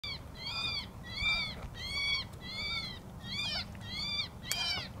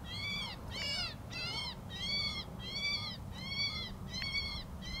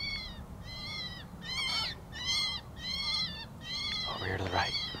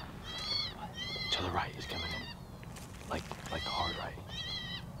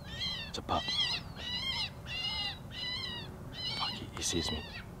It's a pup. Fuck, he sees me.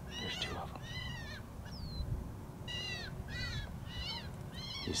 There's two of them.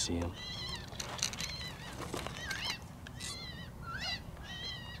 You see him?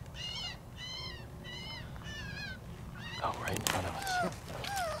 Oh, right in front of us.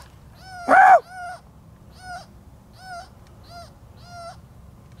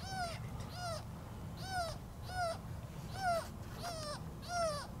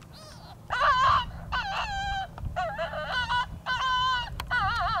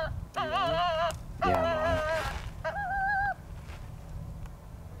 Yeah, I'm on it.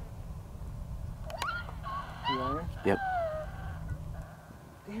 You on it? Yep.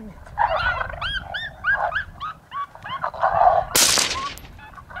 Damn it.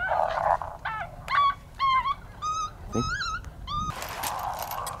 Think?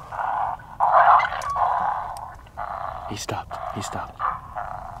 He stopped. He stopped.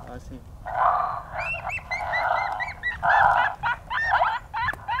 Oh, I see.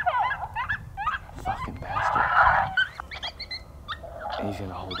 Fucking bastard. He's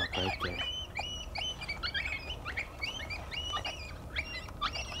gonna hold up right there.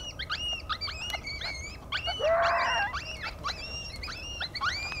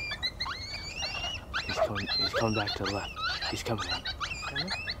 He's coming back to the left. He's coming in.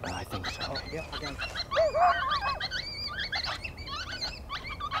 Coming? I think so. Oh, yeah, I got him.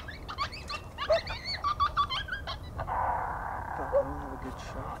 Fuck, I don't have a good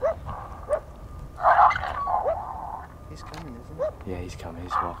shot. He's coming, isn't he? Yeah, he's coming.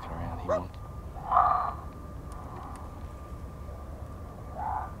 He's walking around. He won't.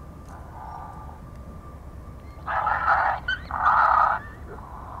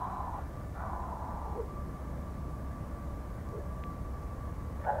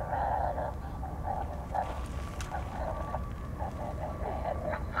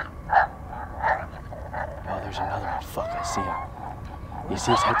 Oh, there's another one. Fuck, I see him. You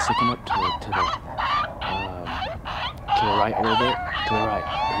see his head sticking up to the right a little bit? To the right.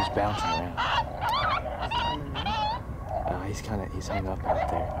 He's bouncing around. He's hung up out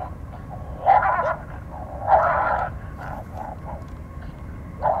there.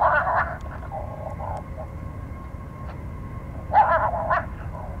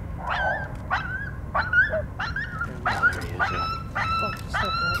 Oh, there he is, yeah. Fuck, he's stuck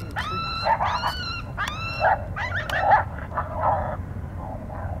right in the trees.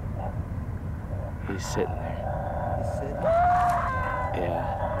 He's sitting there. He's sitting.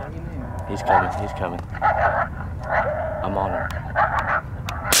 Yeah. What do you mean? He's coming. He's coming. I'm on him.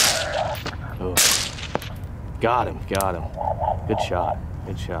 Oh. Got him. Got him. Good shot.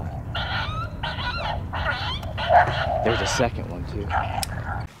 Good shot. There's a second one, too.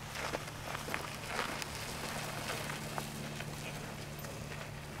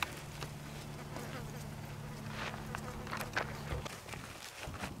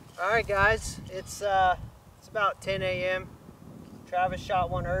 Alright guys, it's about 10 a.m. Travis shot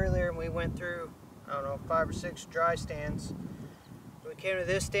one earlier and we went through, I don't know, 5 or 6 dry stands. We came to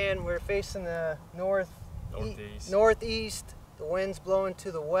this stand, we're facing the northeast. The wind's blowing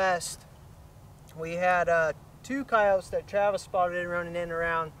to the west. We had 2 coyotes that Travis spotted running in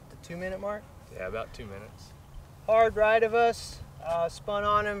around the 2-minute mark. Yeah, about 2 minutes. Hard right of us, spun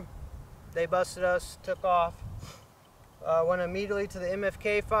on them, they busted us, took off. Went immediately to the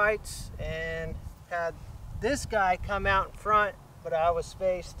MFK fights and had this guy come out in front, but I was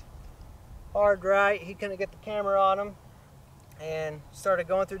spaced hard right. He couldn't get the camera on him and started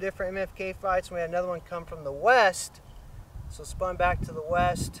going through different MFK fights. We had another one come from the west, so spun back to the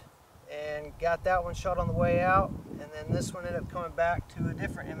west and got that one shot on the way out. And then this one ended up coming back to a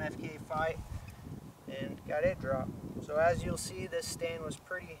different MFK fight and got it dropped. So as you'll see, this stand was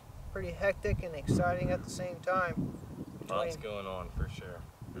pretty hectic and exciting at the same time. Lots going on for sure.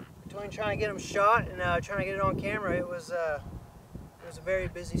 Between trying to get them shot and trying to get it on camera, it was a very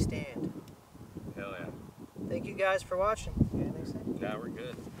busy stand. Hell yeah. Thank you guys for watching. You got anything to say? Nah, we're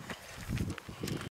good.